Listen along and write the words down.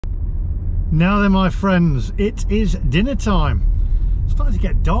Now then, my friends, it is dinner time. It's starting to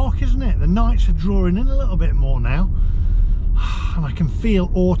get dark, isn't it? The nights are drawing in a little bit more now. And I can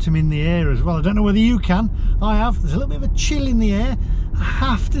feel autumn in the air as well. I don't know whether you can. I have. There's a little bit of a chill in the air. I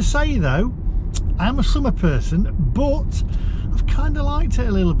have to say though, I am a summer person, but I've kind of liked it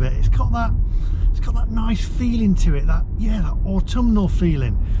a little bit. It's got that nice feeling to it. That autumnal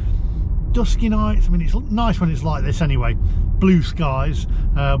feeling. Dusky nights. I mean, it's nice when it's like this anyway. Blue skies,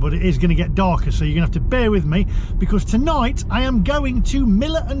 but it is going to get darker, so you're going to have to bear with me, because tonight I am going to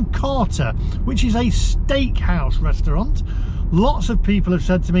Miller & Carter, which is a steakhouse restaurant. Lots of people have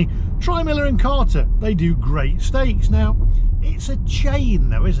said to me, try Miller & Carter, they do great steaks. Now, it's a chain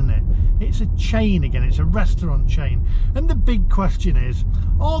though, isn't it? It's a chain again, it's a restaurant chain. And the big question is,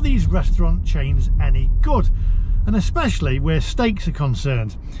 are these restaurant chains any good? And especially where steaks are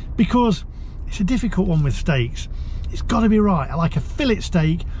concerned, because it's a difficult one with steaks. It's got to be right. I like a fillet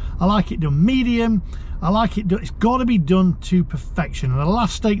steak. I like it done medium. I like it done. It's got to be done to perfection. And the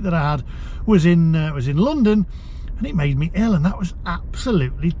last steak that I had was in London, and it made me ill, and that was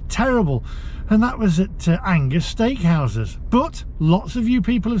absolutely terrible. And that was at Angus Steakhouses. But lots of you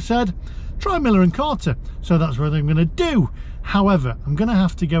people have said, try Miller & Carter. So that's what I'm going to do. However, I'm going to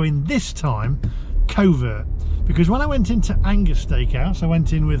have to go in this time covert, because when I went into Angus Steakhouse, I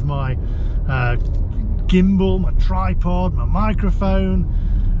went in with my gimbal, my tripod, my microphone,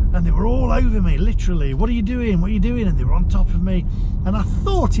 and they were all over me, literally. What are you doing? What are you doing? And they were on top of me, and I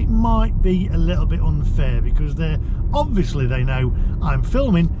thought it might be a little bit unfair, because they know I'm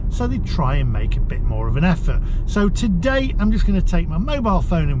filming, so they try and make a bit more of an effort. So today I'm just going to take my mobile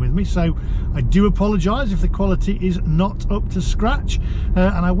phone in with me, so I do apologise if the quality is not up to scratch,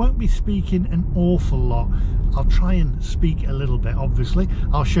 and I won't be speaking an awful lot. I'll try and speak a little bit, obviously.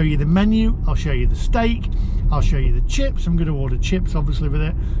 I'll show you the menu, I'll show you the steak, I'll show you the chips. I'm going to order chips, obviously, with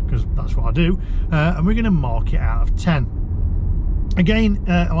it, because that's what I do. And we're going to mark it out of 10. Again,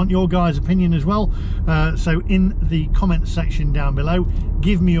 I want your guys' opinion as well. So in the comments section down below,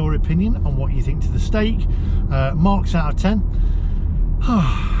 give me your opinion on what you think to the steak. Marks out of 10.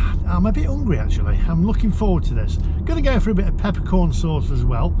 I'm a bit hungry, actually. I'm looking forward to this. Going to go for a bit of peppercorn sauce as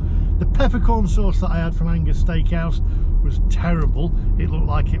well. The peppercorn sauce that I had from Angus Steakhouse was terrible. It looked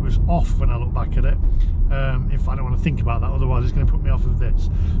like it was off when I look back at it. If I don't want to think about that, otherwise it's going to put me off of this.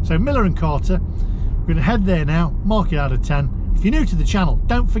 So Miller & Carter, we're going to head there now, mark it out of 10. If you're new to the channel,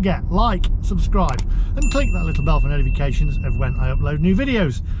 don't forget, like, subscribe, and click that little bell for notifications of when I upload new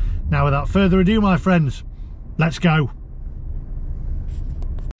videos. Now, without further ado, my friends, let's go.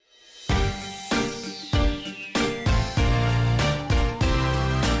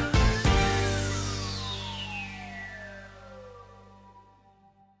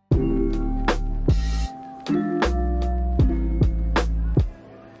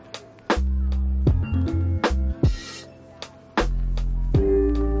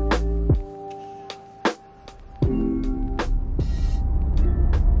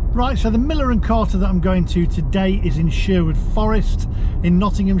 Right, so the Miller & Carter that I'm going to today is in Sherwood Forest in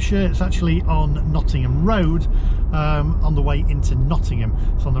Nottinghamshire. It's actually on Nottingham Road, on the way into Nottingham.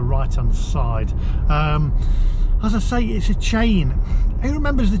 It's on the right hand side. As I say, it's a chain. Who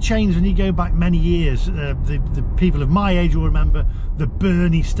remembers the chains when you go back many years? The people of my age will remember the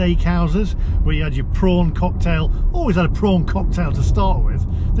Burney Steakhouses, where you had your prawn cocktail. Always had a prawn cocktail to start with,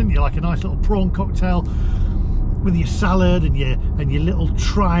 didn't you? Like a nice little prawn cocktail with your salad and your little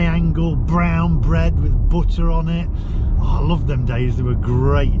triangle brown bread with butter on it. Oh, I love them days. They were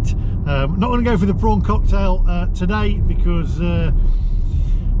great. Not going to go for the prawn cocktail today, because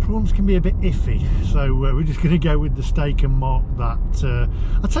prawns can be a bit iffy, so we're just going to go with the steak and mark that.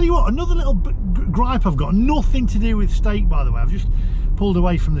 I'll tell you what, another little gripe I've got, nothing to do with steak, by the way. I've just pulled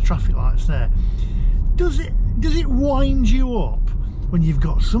away from the traffic lights there. Does it wind you up when you've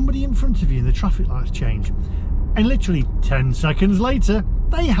got somebody in front of you and the traffic lights change, and literally 10 seconds later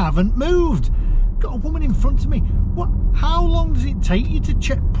they haven't moved? Got a woman in front of me. What? How long does it take you to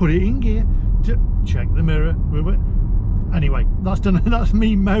put it in gear, to check the mirror? Anyway, that's done. That's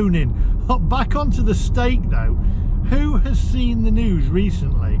me moaning. Back onto the steak though. Who has seen the news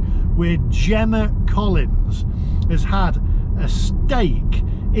recently where Gemma Collins has had a steak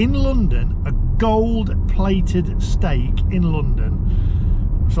in London, a gold-plated steak in London?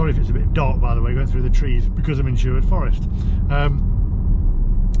 Sorry if it's a bit dark, by the way, going through the trees, because I'm in Sherwood Forest.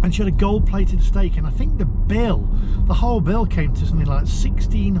 And she had a gold-plated steak, and I think the whole bill came to something like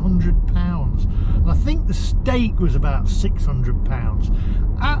 £1,600, and I think the steak was about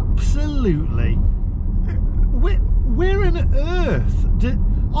 £600. Absolutely, where on earth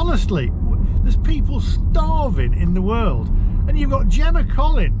honestly, there's people starving in the world, and you've got Gemma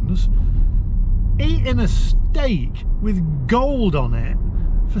Collins Eating a steak with gold on it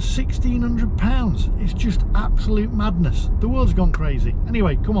for £1,600. It's just absolute madness. The world's gone crazy.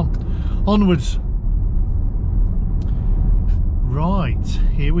 Anyway, come on, onwards. Right,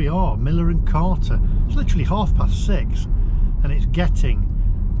 here we are, Miller and Carter. It's literally 6:30 and it's getting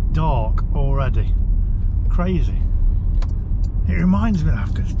dark already. Crazy. It reminds me,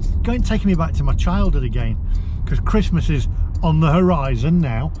 it's taking me back to my childhood again, because Christmas is on the horizon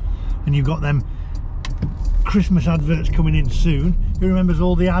now, and you've got them Christmas adverts coming in soon. Who remembers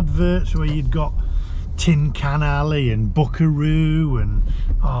all the adverts where you'd got Tin Can Alley and Buckaroo, and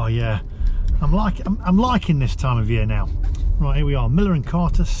oh yeah, I'm liking this time of year now. Right, here we are, Miller and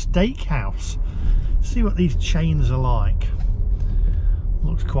Carter Steakhouse. See what these chains are like.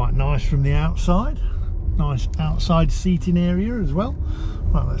 Looks quite nice from the outside. Nice outside seating area as well.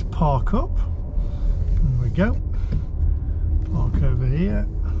 Right, let's park up. There we go. Park over here.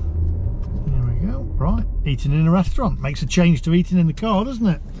 There we go. Right, eating in a restaurant makes a change to eating in the car, doesn't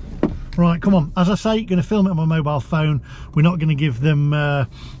it? Right, come on. As I say, going to film it on my mobile phone. We're not going to give them a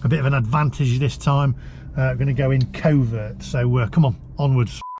bit of an advantage this time. We're going to go in covert. So come on,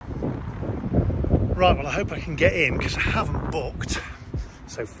 onwards. Right, well, I hope I can get in because I haven't booked.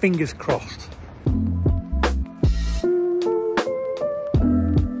 So fingers crossed.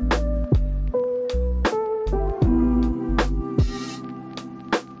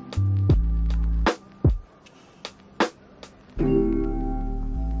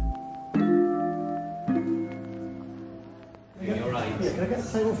 Can I get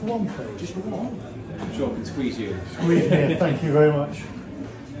a table for one, please? Just for one? I'm sure I can squeeze you. Squeeze me in, thank you very much.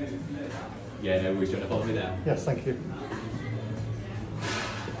 Yeah, no worries. Do you want to follow me there? Yes, thank you.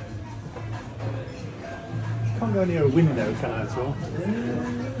 Can't go near a window, can I, at all?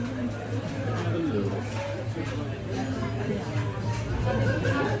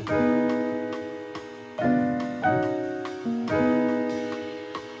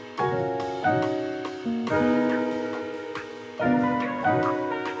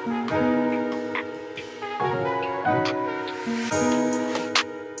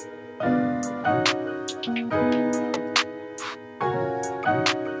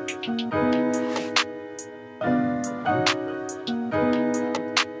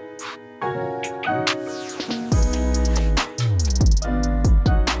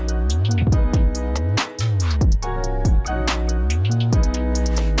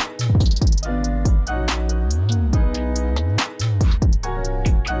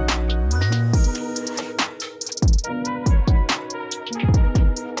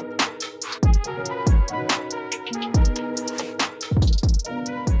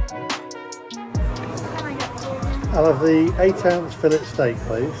 I'll have the 8-ounce fillet steak,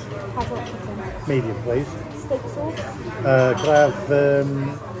 please. Have what chicken? Medium, please. Steak sauce? Could I have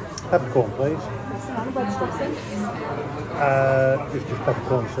peppercorn, please? And wedge dressing? Just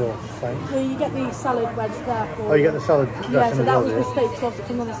peppercorn sauce, thanks. Yeah, you get the salad wedge there for... Oh, you get the salad dressing yeah, so that as was well, the steak sauce that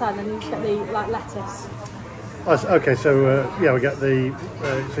comes on the side, and then you just get the lettuce. Oh, okay, so yeah, we get the...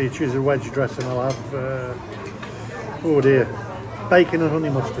 so you choose a wedge dressing. I'll have... oh dear. Bacon and honey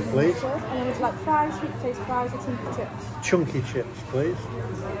mustard, please. Sure. And then would you like fries, sweet potato fries, or chunky chips? Chunky chips, please.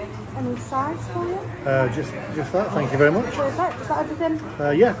 Any sides for you? Just that, thank you very much. Perfect. Is that everything?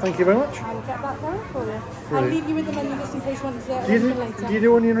 Yeah, thank you very much. I will get that going for you. Brilliant. I'll leave you with the menu just in case you want dessert or anything later. Do you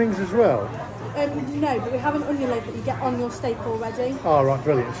do onion rings as well? No, but we have an onion loaf that you get on your steak already. Oh, right,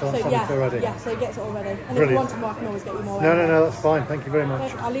 brilliant. So that's yeah, already. Yeah, so it gets it already. And Brilliant. if you want more, I can always get you more. No, that's fine. Thank you very much.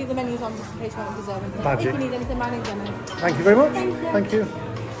 Okay, I'll leave the menus on just in case you want dessert. Magic. If you need anything, my name's Emily. Thank you very much. Thank you. Thank you.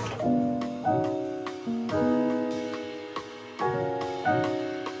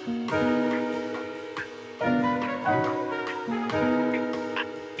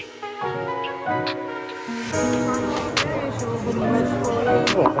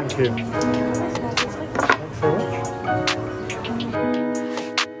 Oh, thank you.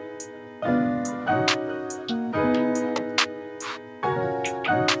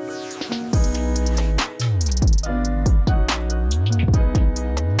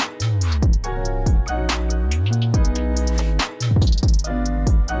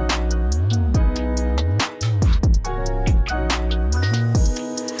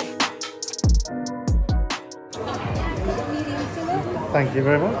 Thanks very much. Thank you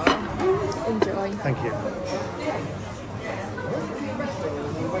very much. Enjoy. Thank you.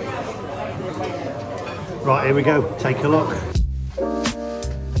 Right, here we go. Take a look.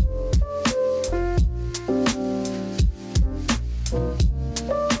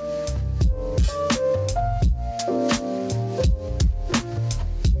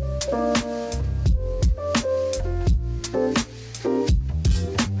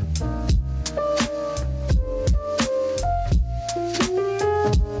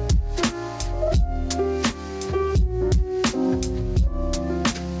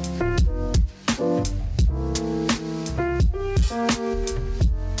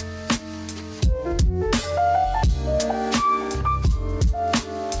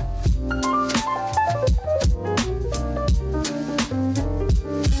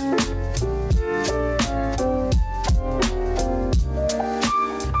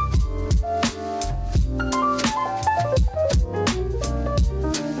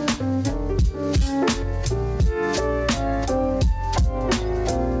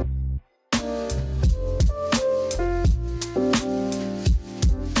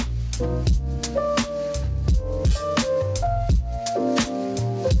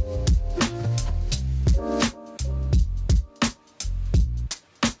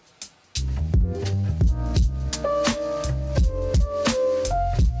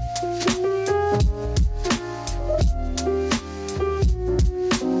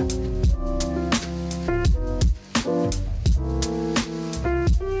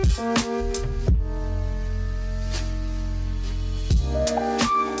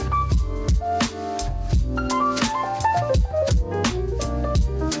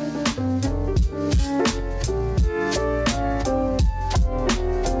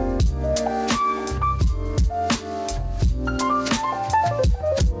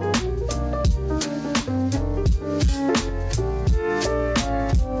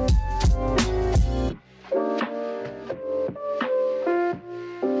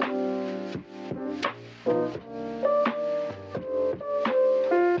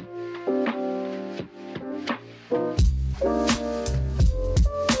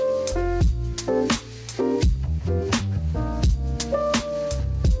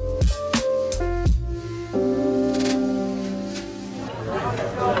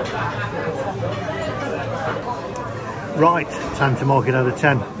 Right, time to mark it out of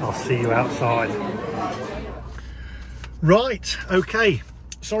 10. I'll see you outside. Right, okay.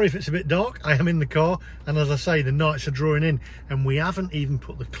 Sorry if it's a bit dark. I am in the car, and as I say, the nights are drawing in, and we haven't even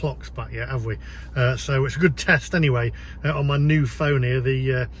put the clocks back yet, have we? So it's a good test anyway on my new phone here,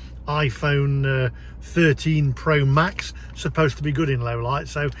 the iPhone 13 Pro Max. Supposed to be good in low light,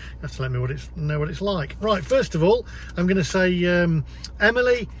 so you have to let me know what it's like. Right, first of all, I'm going to say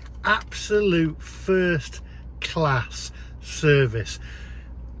Emily, absolute first class service.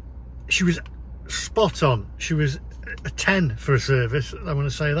 She was spot on. She was a 10 for a service. I want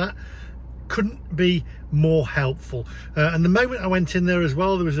to say that couldn't be more helpful. And the moment I went in there as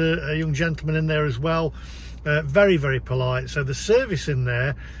well, there was a young gentleman in there as well, very, very polite. So the service in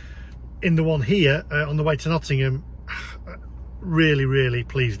there, in the one here on the way to Nottingham, really, really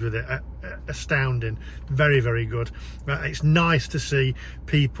pleased with it. Astounding, very, very good. It's nice to see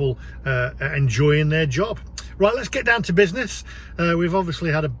people enjoying their job. Right, let's get down to business. We've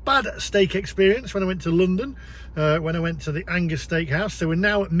obviously had a bad steak experience when I went to London, when I went to the Angus Steakhouse. So we're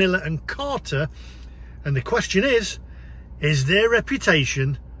now at Miller and Carter, and the question is their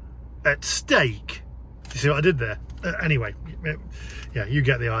reputation at stake? You see what I did there? Anyway, yeah, you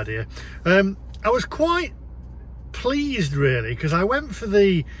get the idea. I was quite pleased really, because I went for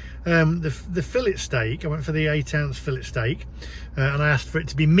the fillet steak. I went for the 8-ounce fillet steak, and I asked for it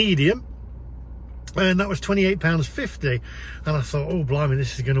to be medium, and that was £28.50. And I thought, oh blimey,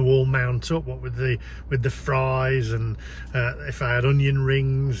 this is going to all mount up, what with the fries, and if I had onion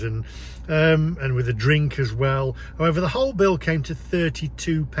rings, and with a drink as well. However, the whole bill came to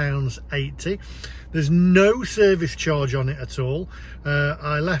 £32.80. There's no service charge on it at all.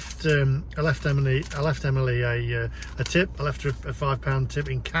 I left Emily a tip. I left her a £5 tip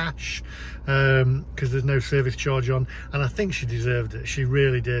in cash, because there's no service charge on, and I think she deserved it. She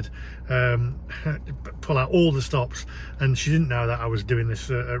really did pull out all the stops, and she didn't know that I was doing this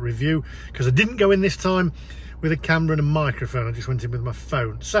review, because I didn't go in this time with a camera and a microphone. I just went in with my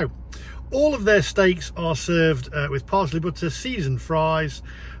phone. So all of their steaks are served with parsley butter, seasoned fries,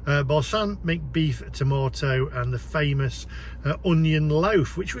 balsamic beef tomato, and the famous onion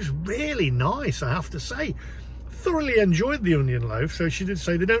loaf, which was really nice, I have to say. Thoroughly enjoyed the onion loaf. So she did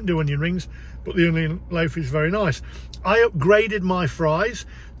say they don't do onion rings, but the onion loaf is very nice. I upgraded my fries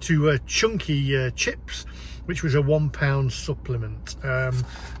to chunky chips, which was a £1 supplement.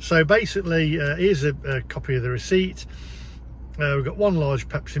 So basically, here's a copy of the receipt. We've got one large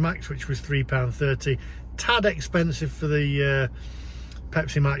Pepsi Max, which was £3.30. Tad expensive for the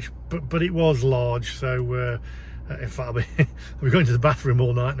Pepsi Max, but it was large. So in fact, I'll be going to the bathroom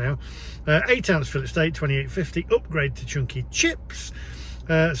all night now. 8-ounce fillet steak, £28.50. Upgrade to chunky chips.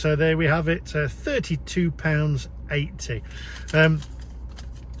 So there we have it, £32.80.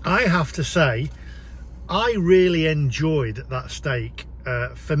 I have to say, I really enjoyed that steak.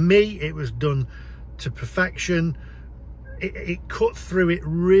 For me, it was done to perfection. It cut through it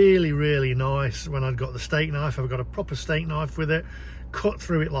really, really nice. When I'd got the steak knife, I've got a proper steak knife with it, cut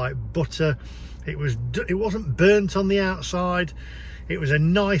through it like butter. It wasn't burnt on the outside. It was a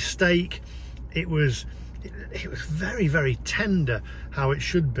nice steak. It was very, very tender, how it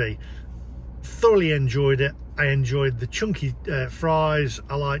should be. Thoroughly enjoyed it. I enjoyed the chunky fries.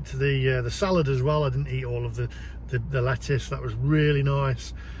 I liked the salad as well. I didn't eat all of the lettuce. That was really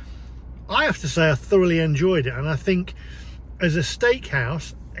nice. I have to say I thoroughly enjoyed it, and I think as a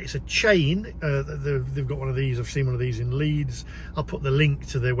steakhouse, it's a chain. They've got one of these. I've seen one of these in Leeds. I'll put the link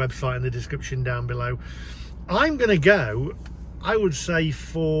to their website in the description down below. I'm going to go, I would say,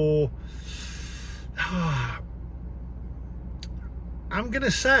 for... I'm going to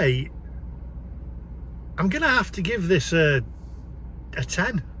have to give this a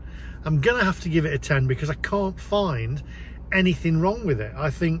 10. I'm going to have to give it a 10 because I can't find anything wrong with it. I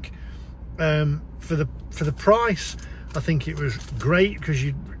think for the price, I think it was great, because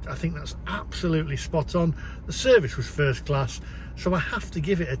I think that's absolutely spot on. The service was first class, so I have to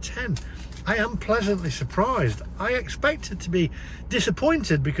give it a 10. I am pleasantly surprised. I expected to be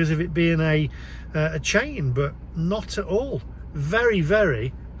disappointed because of it being a chain, but not at all. Very,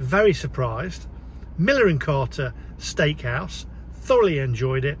 very, very surprised. Miller and Carter Steakhouse, thoroughly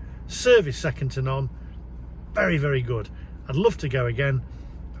enjoyed it. Service second to none. Very, very good. I'd love to go again.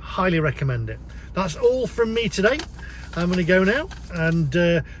 Highly recommend it. That's all from me today. I'm going to go now, and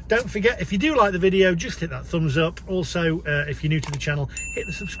don't forget, if you do like the video, just hit that thumbs up. Also, if you're new to the channel, hit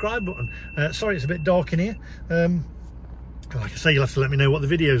the subscribe button. Sorry it's a bit dark in here. Like I say, you'll have to let me know what the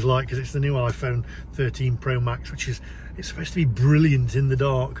video's like, because it's the new iPhone 13 Pro Max, which is, it's supposed to be brilliant in the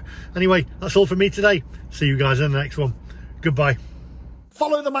dark. Anyway, that's all from me today. See you guys in the next one. Goodbye.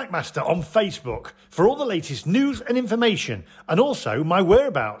 Follow the Macmaster on Facebook for all the latest news and information, and also my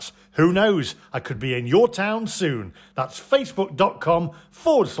whereabouts. Who knows, I could be in your town soon. That's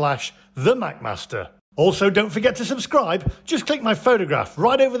facebook.com/The Macmaster. Also, don't forget to subscribe. Just click my photograph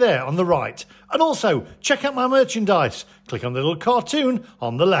right over there on the right. And also, check out my merchandise. Click on the little cartoon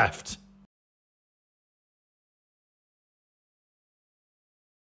on the left.